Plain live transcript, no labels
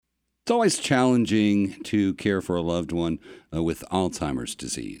always challenging to care for a loved one with Alzheimer's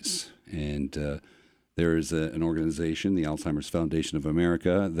disease. And there's an organization, the Alzheimer's Foundation of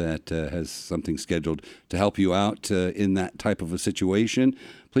America, that has something scheduled to help you out in that type of a situation.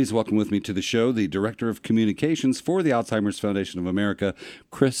 Please welcome with me to the show the Director of Communications for the Alzheimer's Foundation of America,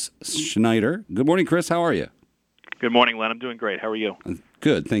 Chris Schneider. Good morning, Chris. How are you? Good morning, Len. I'm doing great. How are you?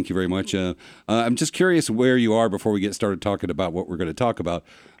 Good. Thank you very much. I'm just curious where you are before we get started talking about what we're going to talk about.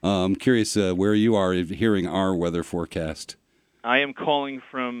 I'm curious where you are hearing our weather forecast. I am calling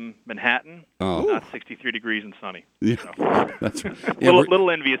from Manhattan. Not 63 degrees and sunny. Yeah, so. that's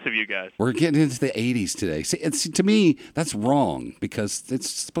little envious of you guys. We're getting into the 80s today. See, to me, that's wrong because it's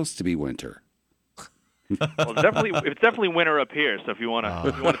supposed to be winter. Well, it's definitely winter up here. So if you want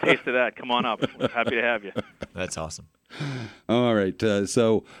to taste of that, come on up. We're happy to have you. That's awesome. All right.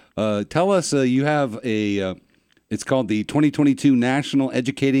 So tell us, you have it's called the 2022 National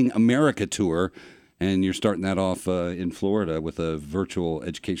Educating America Tour, and you're starting that off in Florida with a virtual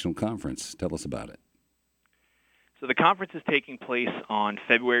educational conference. Tell us about it. So the conference is taking place on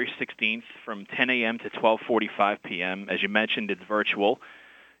February 16th from 10 a.m. to 12:45 p.m. As you mentioned, it's virtual.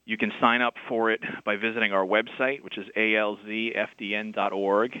 You can sign up for it by visiting our website, which is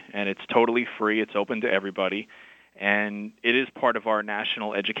alzfdn.org, and it's totally free. It's open to everybody. And it is part of our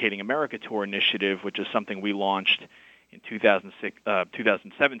National Educating America Tour initiative, which is something we launched in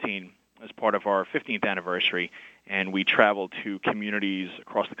 2017 as part of our 15th anniversary. And we traveled to communities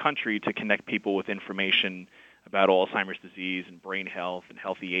across the country to connect people with information about Alzheimer's disease and brain health and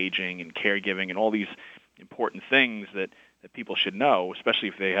healthy aging and caregiving and all these important things that people should know, especially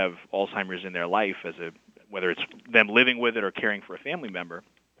if they have Alzheimer's in their life, whether it's them living with it or caring for a family member.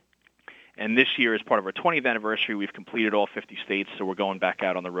 And this year, as part of our 20th anniversary, we've completed all 50 states, so we're going back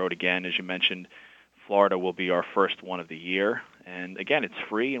out on the road again. As you mentioned, Florida will be our first one of the year. And again, it's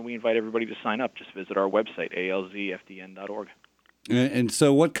free, and we invite everybody to sign up. Just visit our website, alzfdn.org. And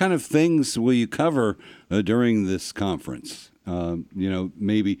so what kind of things will you cover during this conference?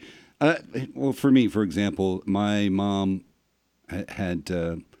 Maybe, for me, for example, my mom had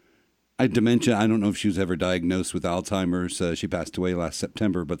dementia. I don't know if she was ever diagnosed with Alzheimer's. She passed away last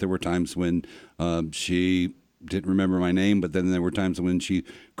September, but there were times when she didn't remember my name, but then there were times when she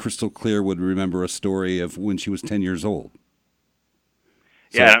crystal clear would remember a story of when she was 10 years old.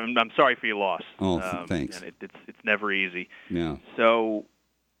 So, yeah, I'm sorry for your loss. Oh, thanks. And it's never easy. Yeah. So,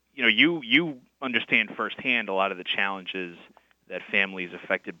 you understand firsthand a lot of the challenges that families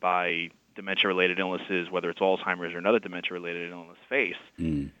affected by dementia-related illnesses, whether it's Alzheimer's or another dementia-related illness, face.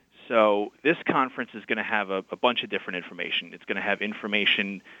 Mm. So this conference is going to have a bunch of different information. It's going to have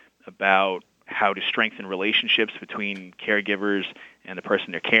information about how to strengthen relationships between caregivers and the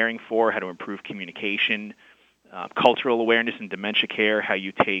person they're caring for, how to improve communication, cultural awareness in dementia care, how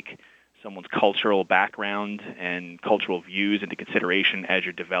you take someone's cultural background and cultural views into consideration as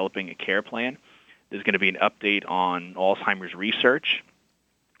you're developing a care plan. There's going to be an update on Alzheimer's research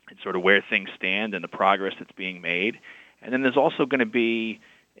and sort of where things stand and the progress that's being made. And then there's also going to be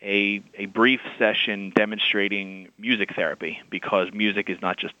a brief session demonstrating music therapy, because music is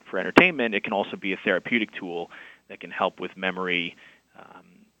not just for entertainment. It can also be a therapeutic tool that can help with memory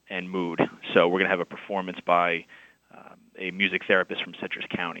and mood. So we're going to have a performance by a music therapist from Citrus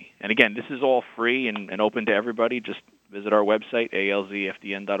County. And again, this is all free and open to everybody. Just visit our website,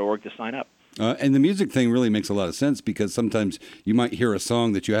 alzfdn.org, to sign up. And the music thing really makes a lot of sense, because sometimes you might hear a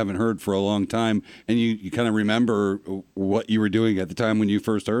song that you haven't heard for a long time, and you kind of remember what you were doing at the time when you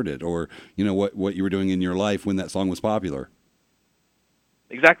first heard it, or what you were doing in your life when that song was popular.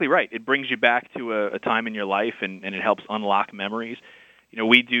 Exactly right. It brings you back to a time in your life, and it helps unlock memories.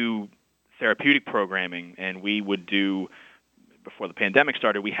 We do therapeutic programming, and we would do, before the pandemic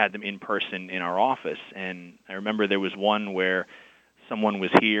started, we had them in person in our office. And I remember there was one where someone was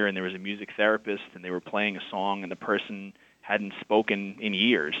here and there was a music therapist and they were playing a song and the person hadn't spoken in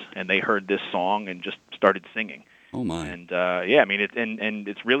years, and they heard this song and just started singing. Oh my! And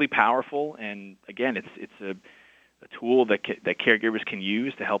it's really powerful. And again, it's a tool that caregivers can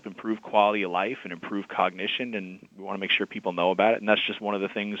use to help improve quality of life and improve cognition. And we want to make sure people know about it. And that's just one of the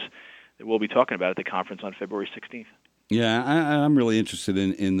things that we'll be talking about at the conference on February 16th. Yeah, I'm really interested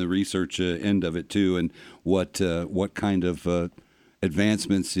in the research end of it too, and what kind of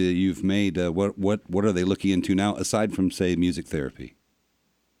advancements you've made. What are they looking into now, aside from, say, music therapy?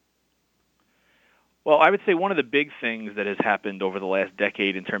 Well, I would say one of the big things that has happened over the last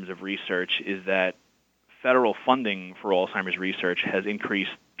decade in terms of research is that federal funding for Alzheimer's research has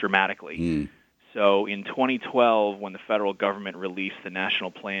increased dramatically. Mm. So in 2012, when the federal government released the National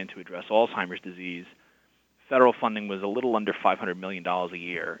Plan to Address Alzheimer's Disease, federal funding was a little under $500 million a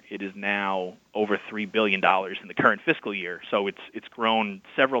year. It is now over $3 billion in the current fiscal year. So it's grown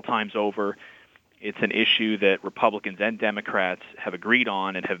several times over. It's an issue that Republicans and Democrats have agreed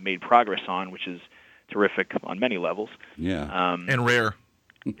on and have made progress on, which is terrific on many levels. Yeah. And rare.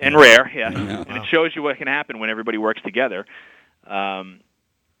 And rare, yeah. Yeah. And it shows you what can happen when everybody works together. But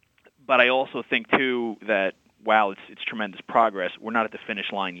I also think, too, that while it's tremendous progress, we're not at the finish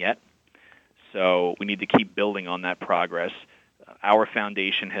line yet. So we need to keep building on that progress. Our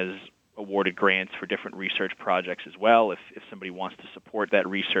foundation has awarded grants for different research projects as well. If somebody wants to support that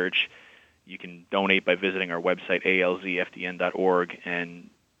research, you can donate by visiting our website, alzfdn.org, and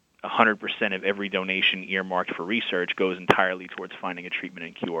 100% of every donation earmarked for research goes entirely towards finding a treatment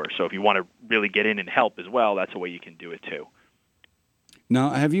and cure. So if you want to really get in and help as well, that's a way you can do it too. Now,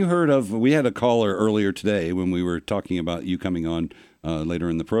 have you heard of, we had a caller earlier today when we were talking about you coming on later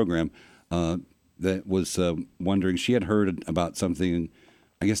in the program, that was wondering, she had heard about something,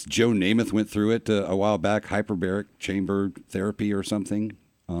 I guess Joe Namath went through it a while back, hyperbaric chamber therapy or something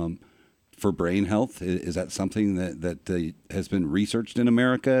for brain health. Is that something that has been researched in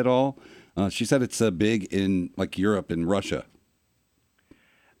America at all? She said it's big in like Europe and Russia.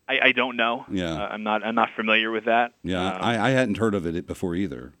 I don't know. Yeah, I'm not familiar with that. Yeah, I hadn't heard of it before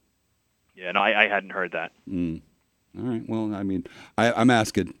either. Yeah, no, I hadn't heard that. All right. Well, I mean, I'm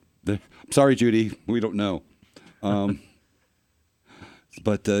asking. I'm sorry, Judy. We don't know.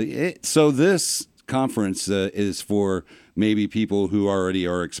 But so this conference is for maybe people who already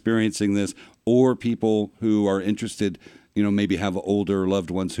are experiencing this, or people who are interested, maybe have older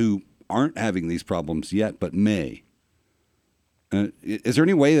loved ones who aren't having these problems yet, but may. Is there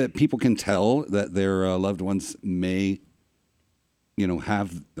any way that people can tell that their loved ones may,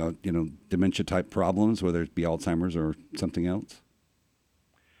 have, dementia-type problems, whether it be Alzheimer's or something else?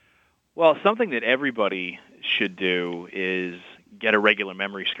 Well, something that everybody should do is get a regular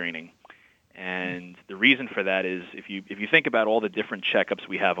memory screening. And the reason for that is if you think about all the different checkups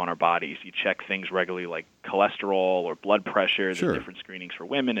we have on our bodies, you check things regularly like cholesterol or blood pressure. Sure. There's different screenings for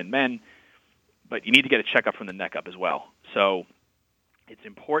women and men. But you need to get a checkup from the neck up as well. So it's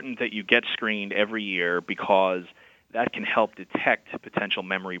important that you get screened every year because that can help detect potential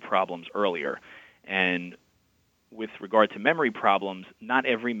memory problems earlier. And with regard to memory problems, not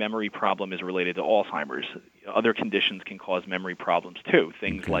every memory problem is related to Alzheimer's. Other conditions can cause memory problems too,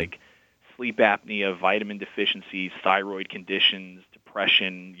 things like sleep apnea, vitamin deficiencies, thyroid conditions,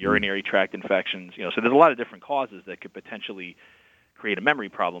 depression, urinary tract infections. So there's a lot of different causes that could potentially create a memory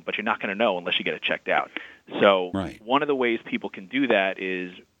problem, but you're not going to know unless you get it checked out. So One of the ways people can do that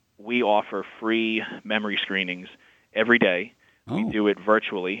is we offer free memory screenings every day. We do it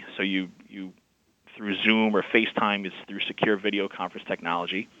virtually, so you through Zoom or FaceTime is through secure video conference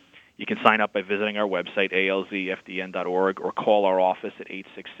technology. You can sign up by visiting our website, alzfdn.org, or call our office at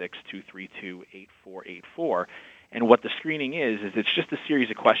 866-232-8484. And what the screening is it's just a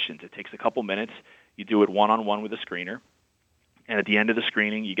series of questions. It takes a couple minutes. You do it one-on-one with a screener. And at the end of the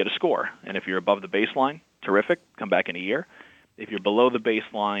screening, you get a score. And if you're above the baseline, terrific, come back in a year. If you're below the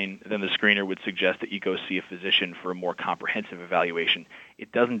baseline, then the screener would suggest that you go see a physician for a more comprehensive evaluation.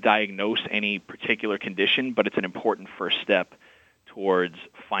 It doesn't diagnose any particular condition, but it's an important first step towards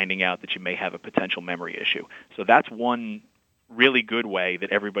finding out that you may have a potential memory issue. So that's one really good way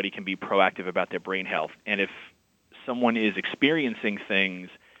that everybody can be proactive about their brain health. And if someone is experiencing things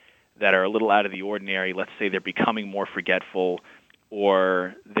that are a little out of the ordinary, let's say they're becoming more forgetful,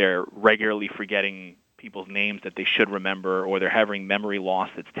 or they're regularly forgetting people's names that they should remember, or they're having memory loss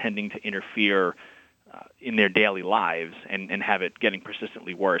that's tending to interfere in their daily lives and have it getting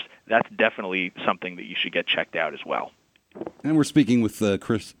persistently worse, that's definitely something that you should get checked out as well. And we're speaking with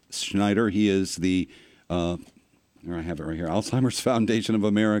Chris Schneider. He is the, I have it right here, Alzheimer's Foundation of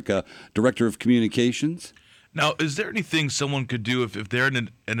America Director of Communications. Now, is there anything someone could do if they're in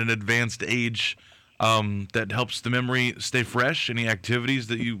an advanced age that helps the memory stay fresh? Any activities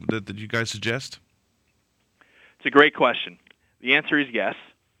that you guys suggest? It's a great question. The answer is yes.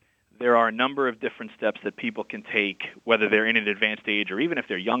 There are a number of different steps that people can take, whether they're in an advanced age or even if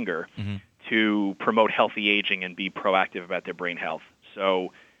they're younger, to promote healthy aging and be proactive about their brain health.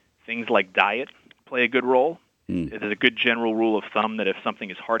 So things like diet play a good role. There's a good general rule of thumb that if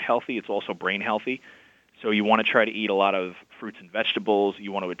something is heart healthy, it's also brain healthy. So you want to try to eat a lot of fruits and vegetables.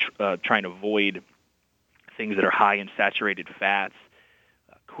 You want to try and avoid things that are high in saturated fats,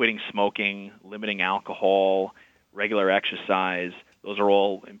 quitting smoking, limiting alcohol, regular exercise. Those are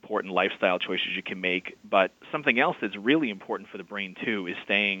all important lifestyle choices you can make. But something else that's really important for the brain, too, is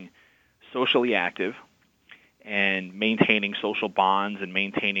staying socially active and maintaining social bonds and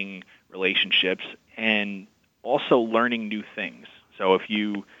maintaining relationships. And also learning new things. So if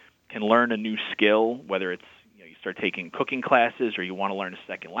you can learn a new skill, whether it's you start taking cooking classes, or you want to learn a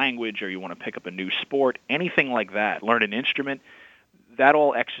second language, or you want to pick up a new sport, anything like that, learn an instrument, that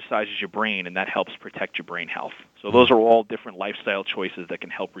all exercises your brain, and that helps protect your brain health. So those are all different lifestyle choices that can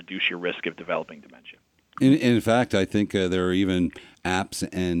help reduce your risk of developing dementia. In fact, I think there are even apps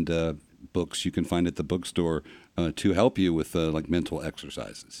and books you can find at the bookstore to help you with like mental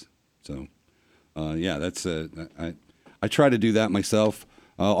exercises. So, yeah, that's I try to do that myself.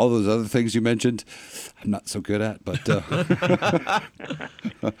 All those other things you mentioned, I'm not so good at, but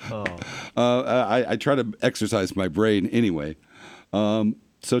I try to exercise my brain anyway.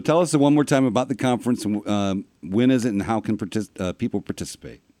 So tell us one more time about the conference. When is it, and how can people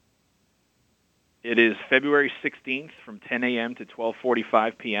participate? It is February 16th from 10 a.m. to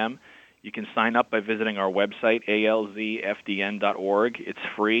 12:45 p.m. You can sign up by visiting our website, alzfdn.org. It's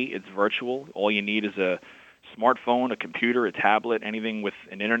free. It's virtual. All you need is a smartphone, a computer, a tablet, anything with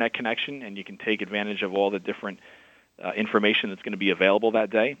an internet connection, and you can take advantage of all the different information that's going to be available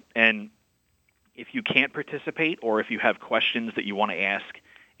that day. And if you can't participate, or if you have questions that you want to ask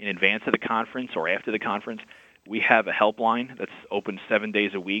in advance of the conference or after the conference, we have a helpline that's open 7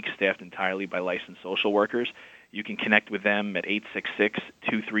 days a week, staffed entirely by licensed social workers. You can connect with them at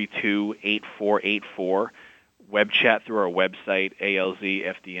 866-232-8484, web chat through our website,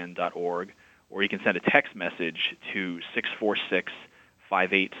 alzfdn.org, or you can send a text message to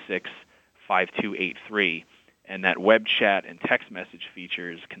 646-586-5283. And that web chat and text message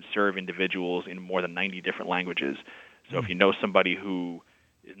features can serve individuals in more than 90 different languages. So if you know somebody who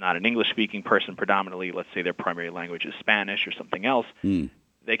is not an English-speaking person predominantly, let's say their primary language is Spanish or something else,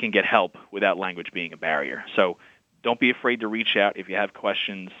 they can get help without language being a barrier. So don't be afraid to reach out if you have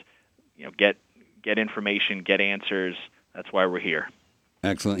questions. Get information, get answers. That's why we're here.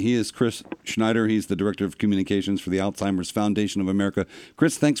 Excellent. He is Chris Schneider. He's the Director of Communications for the Alzheimer's Foundation of America.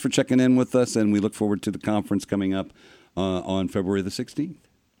 Chris, thanks for checking in with us, and we look forward to the conference coming up on February the 16th.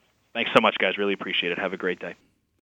 Thanks so much, guys. Really appreciate it. Have a great day.